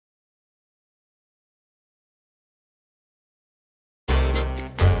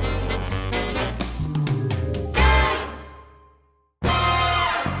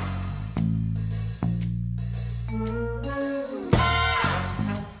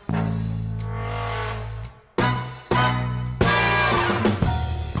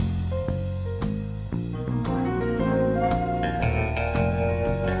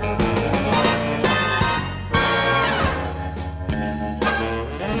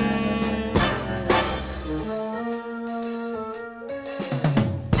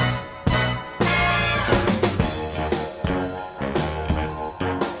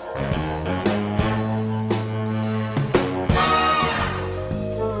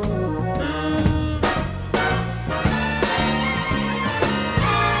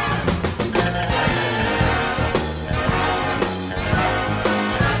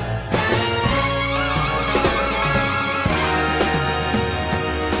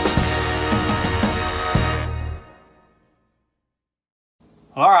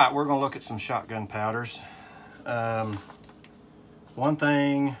All right, we're gonna look at some shotgun powders. One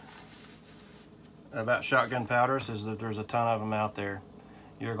thing about shotgun powders is that there's a ton of them out there.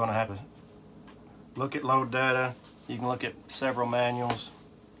 You're gonna have to look at load data. You can look at several manuals,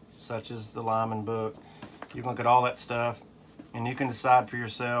 such as the Lyman book. You can look at all that stuff, and you can decide for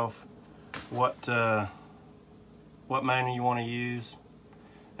yourself what manual you want to use,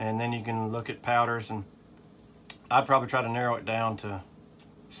 and then you can look at powders. And I'd probably try to narrow it down to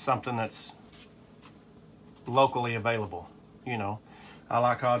something that's locally available. You know, I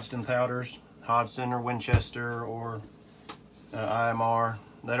like Hodgdon powders, Hodgdon or Winchester or IMR.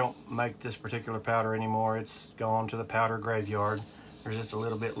 They don't make this particular powder anymore. It's gone to the powder graveyard. There's just a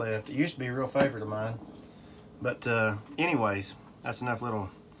little bit left. It used to be a real favorite of mine. But anyways, that's enough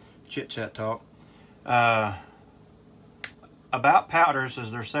little chit-chat talk. About powders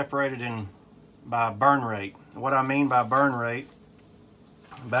is they're separated by burn rate. What I mean by burn rate,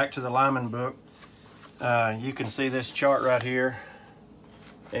 back to the Lyman book, you can see this chart right here,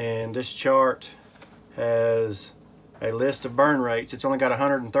 and this chart has a list of burn rates. It's only got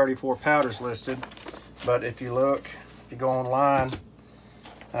 134 powders listed, but if you look, if you go online,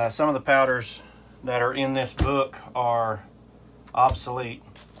 some of the powders that are in this book are obsolete.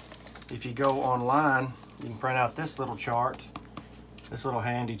 If you go online, you can print out this little chart, this little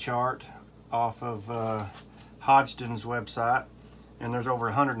handy chart off of Hodgdon's website, and there's over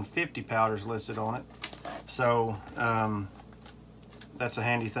 150 powders listed on it. So that's a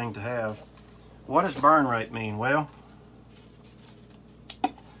handy thing to have. What does burn rate mean? Well,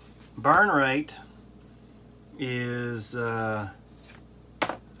 burn rate is how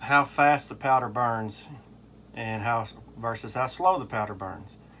fast the powder burns and versus how slow the powder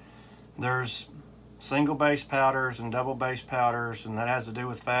burns. There's single base powders and double base powders, and that has to do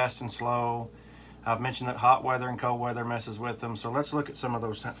with fast and slow. I've mentioned that hot weather and cold weather messes with them, so let's look at some of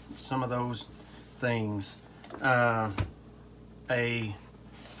those things. A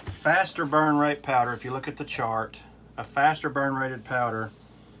faster burn rate powder, if you look at the chart, a faster burn rated powder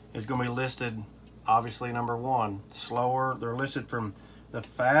is going to be listed, obviously, number one. Slower, they're listed from the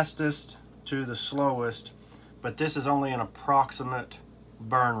fastest to the slowest, but this is only an approximate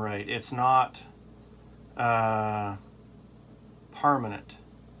burn rate. It's not permanent.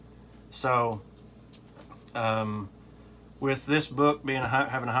 So with this book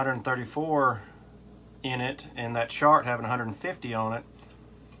having 134 in it and that chart having 150 on it,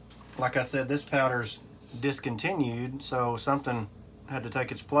 like I said, this powder's discontinued, so something had to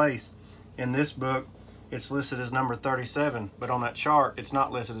take its place. In this book, it's listed as number 37, but on that chart, it's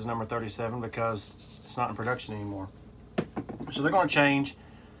not listed as number 37 because it's not in production anymore. So they're going to change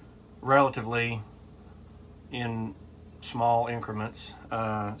relatively in small increments.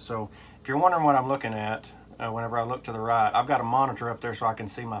 So if you're wondering what I'm looking at, whenever I look to the right, I've got a monitor up there so I can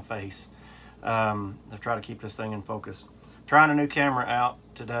see my face. I've tried to keep this thing in focus. Trying a new camera out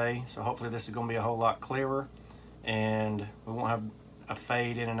today, so hopefully this is going to be a whole lot clearer, and we won't have a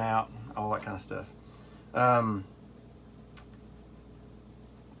fade in and out, all that kind of stuff.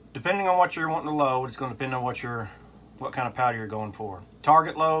 Depending on what you're wanting to load, it's going to depend on what kind of powder you're going for.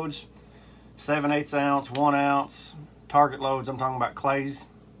 Target loads, 7/8 ounce, 1 ounce. Target loads, I'm talking about clays.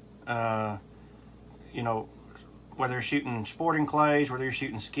 You know, whether you're shooting sporting clays, whether you're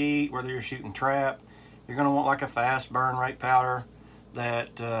shooting skeet, whether you're shooting trap, you're going to want like a fast burn rate powder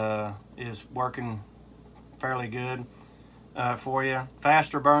that is working fairly good for you.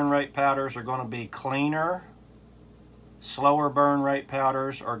 Faster burn rate powders are going to be cleaner. Slower burn rate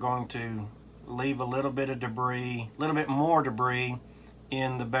powders are going to leave a little bit of debris, a little bit more debris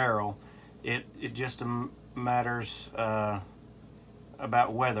in the barrel. It just matters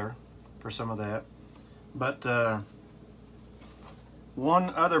about weather for some of that. But one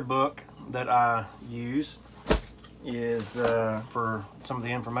other book that I use is for some of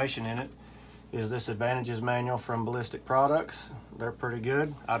the information in it is this Advantages Manual from Ballistic Products. They're pretty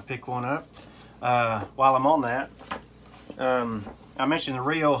good. I'd pick one up. While I'm on that, I mentioned the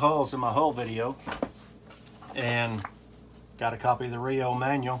Rio hulls in my hull video, and got a copy of the Rio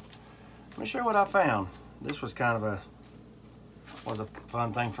manual. Let me show you what I found. This was kind of a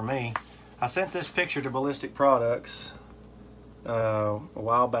fun thing for me. I sent this picture to Ballistic Products a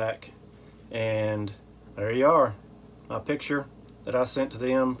while back, and there you are. My picture that I sent to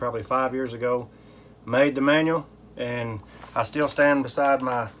them probably 5 years ago made the manual, and I still stand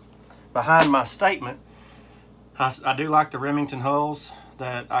behind my statement. I do like the Remington hulls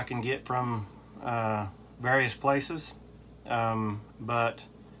that I can get from various places, but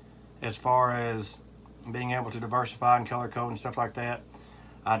as far as being able to diversify and color code and stuff like that,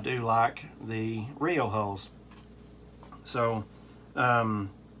 I do like the Rio hulls. So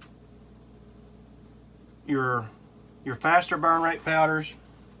Your faster burn rate powders,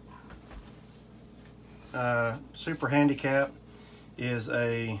 Super Handicap is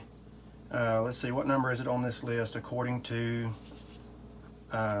a, let's see, what number is it on this list according to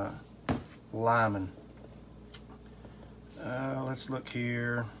Lyman? Let's look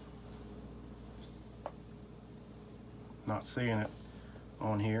here. Not seeing it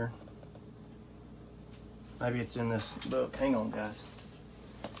on here. Maybe it's in this book. Hang on, guys.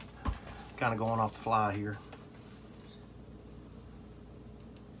 Kind of going off the fly here.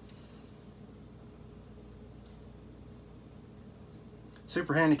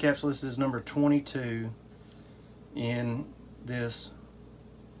 Super Handicap's listed as number 22 in this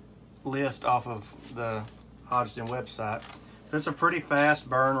list off of the Hodgdon website. It's a pretty fast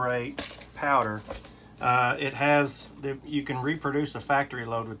burn rate powder. It has, you can reproduce a factory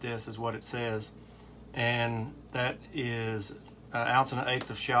load with this, is what it says, and that is an ounce and an eighth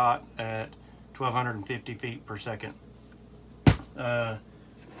of shot at 1,250 feet per second.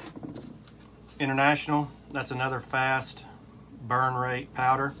 International, that's another fast burn rate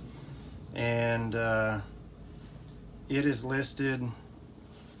powder, and it is listed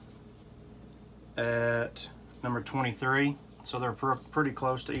at number 23, so they're pretty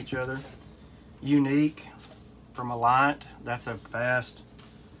close to each other. Unique from Alliant, that's a fast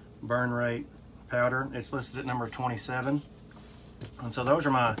burn rate powder. It's listed at number 27. And so those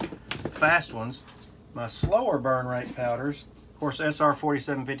are my fast ones. My slower burn rate powders, of course, SR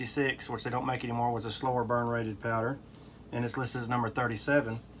 4756, which they don't make anymore, was a slower burn rated powder, and it's listed as number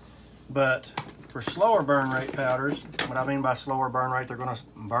 37. But for slower burn rate powders, what I mean by slower burn rate, they're going to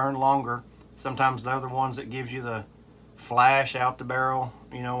burn longer. Sometimes they're the ones that gives you the flash out the barrel,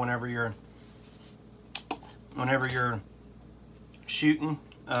 you know, whenever you're shooting.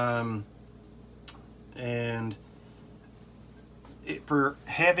 And for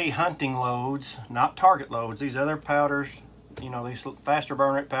heavy hunting loads, not target loads, these other powders, you know, these faster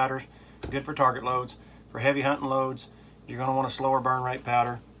burn rate powders, good for target loads. For heavy hunting loads, you're going to want a slower burn rate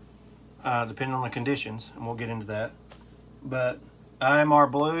powder, depending on the conditions, and we'll get into that. But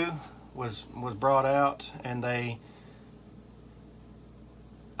IMR Blue was brought out, and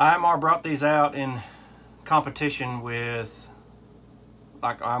IMR brought these out in competition with,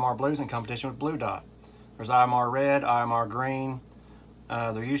 like IMR Blue's in competition with Blue Dot. There's IMR Red, IMR Green,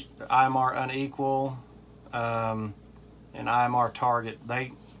 they're used IMR Unequal, and IMR Target.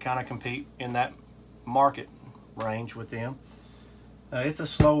 They kind of compete in that market range with them. It's a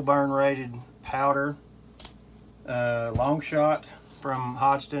slow burn rated powder. Long Shot from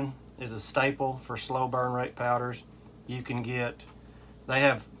Hodgdon is a staple for slow burn rate powders. You can get, they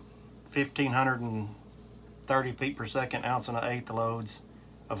have 1,530 feet per second, ounce and an eighth loads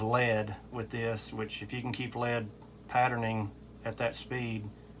of lead with this, which if you can keep lead patterning at that speed,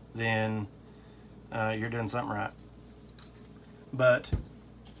 then you're doing something right. But,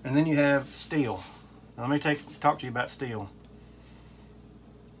 and then you have steel. Now, let me talk to you about steel.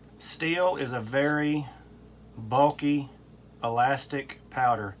 Steel is a very bulky, elastic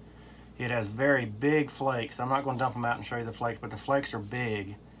powder. It has very big flakes. I'm not going to dump them out and show you the flakes, but the flakes are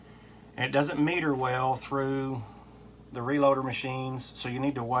big. And it doesn't meter well through the reloader machines, so you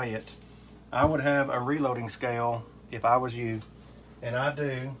need to weigh it. I would have a reloading scale if I was you, and I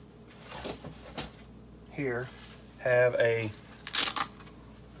do here have a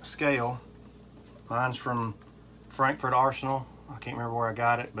scale. Mine's from Frankfurt Arsenal. I can't remember where I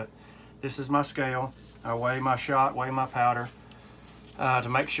got it, but this is my scale. I weigh my shot, weigh my powder, to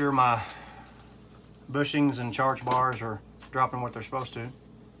make sure my bushings and charge bars are dropping what they're supposed to.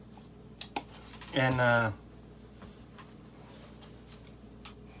 And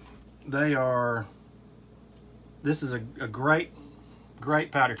this is a great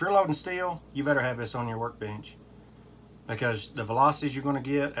powder. If you're loading steel, you better have this on your workbench, because the velocities you're going to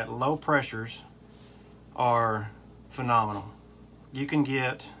get at low pressures are phenomenal. You can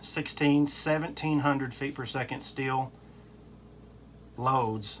get 1,700 feet per second steel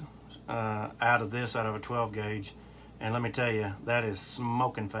loads out of a 12 gauge, and let me tell you, that is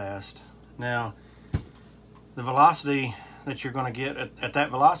smoking fast. Now, the velocity that you're going to get at that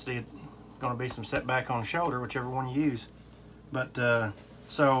velocity, it's going to be some setback on the shoulder, whichever one you use. But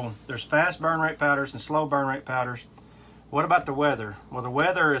so there's fast burn rate powders and slow burn rate powders. What about the weather? Well, the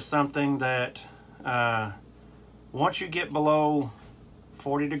weather is something that once you get below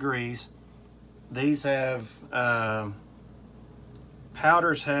 40 degrees, these have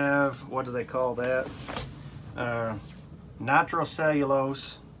powders have, what do they call that?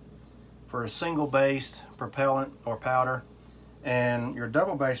 Nitrocellulose for a single based propellant or powder, and your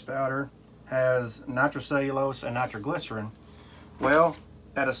double based powder has nitrocellulose and nitroglycerin. Well,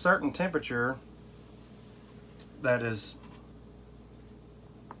 at a certain temperature that is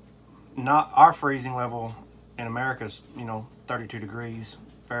not our freezing level in America's, 32 degrees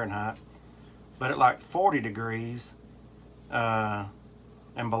Fahrenheit, but at like 40 degrees and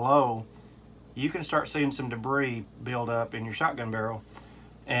below, you can start seeing some debris build up in your shotgun barrel.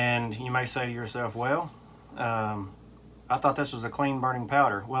 And you may say to yourself, well, I thought this was a clean burning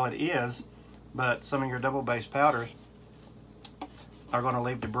powder. Well, it is, but some of your double base powders are going to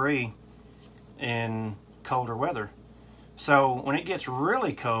leave debris in colder weather. So when it gets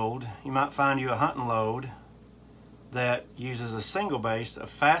really cold, you might find you a hunting load that uses a single base, a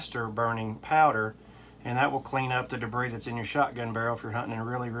faster burning powder, and that will clean up the debris that's in your shotgun barrel if you're hunting in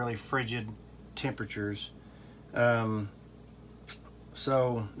really, really frigid temperatures. So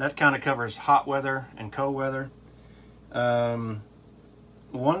that kind of covers hot weather and cold weather. One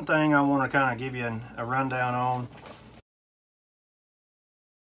thing I want to kind of give you a rundown on.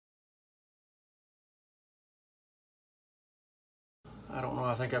 I don't know,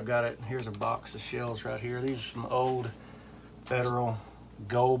 I think I've got it. Here's a box of shells right here. These are some old Federal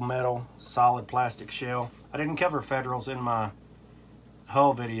gold medal solid plastic shell. I didn't cover Federals in my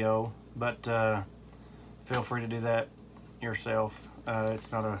hull video, but feel free to do that yourself.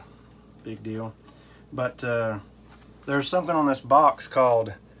 It's not a big deal. But there's something on this box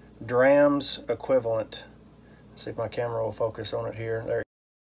called Drams equivalent. Let's see if my camera will focus on it here. There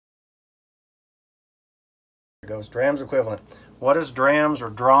it goes. Drams equivalent. What does Drams or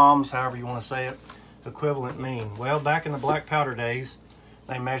Drams, however you want to say it, equivalent mean? Well, back in the black powder days,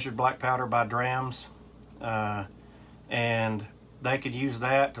 they measured black powder by Drams, and they could use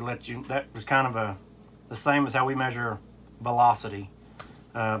that to let you, that was kind of the same as how we measure velocity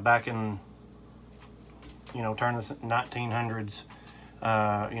back in, turn of the 1900s,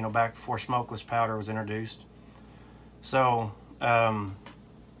 back before smokeless powder was introduced. So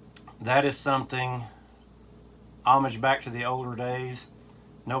that is something, homage back to the older days.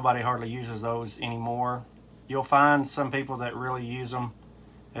 Nobody hardly uses those anymore. You'll find some people that really use them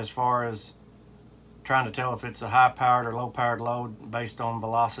as far as trying to tell if it's a high-powered or low-powered load based on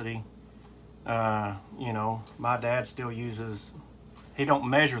velocity. My dad still uses, he don't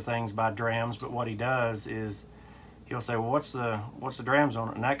measure things by Drams, but what he does is he'll say, well, what's the Drams on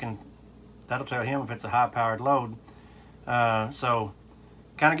it? And that'll tell him if it's a high-powered load. So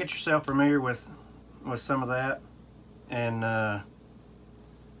kind of get yourself familiar with some of that, and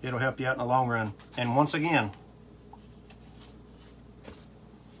it'll help you out in the long run. And once again,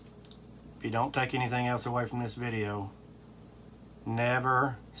 if you don't take anything else away from this video,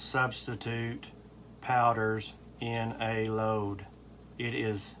 never substitute powders in a load. It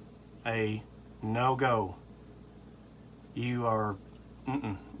is a no-go. You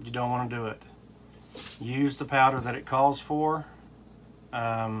don't want to do it. Use the powder that it calls for,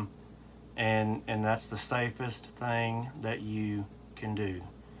 and that's the safest thing that you can do.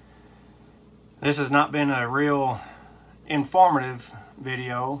 This has not been a real informative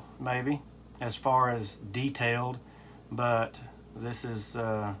video, maybe, as far as detailed, but this is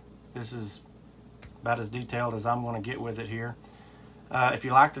about as detailed as I'm going to get with it here. If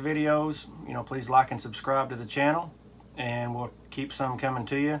you like the videos, please like and subscribe to the channel, and we'll keep some coming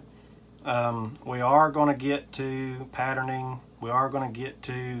to you. We are going to get to patterning. We are going to get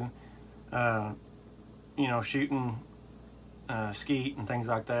to shooting skeet and things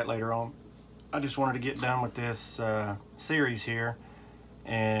like that later on. I just wanted to get done with this series here,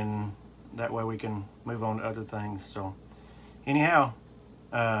 and that way we can move on to other things. So anyhow,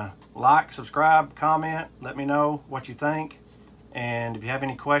 like, subscribe, comment, let me know what you think, and if you have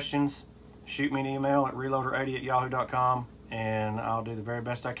any questions, shoot me an email at reloader80@yahoo.com, and I'll do the very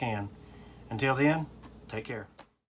best I can. Until then, take care.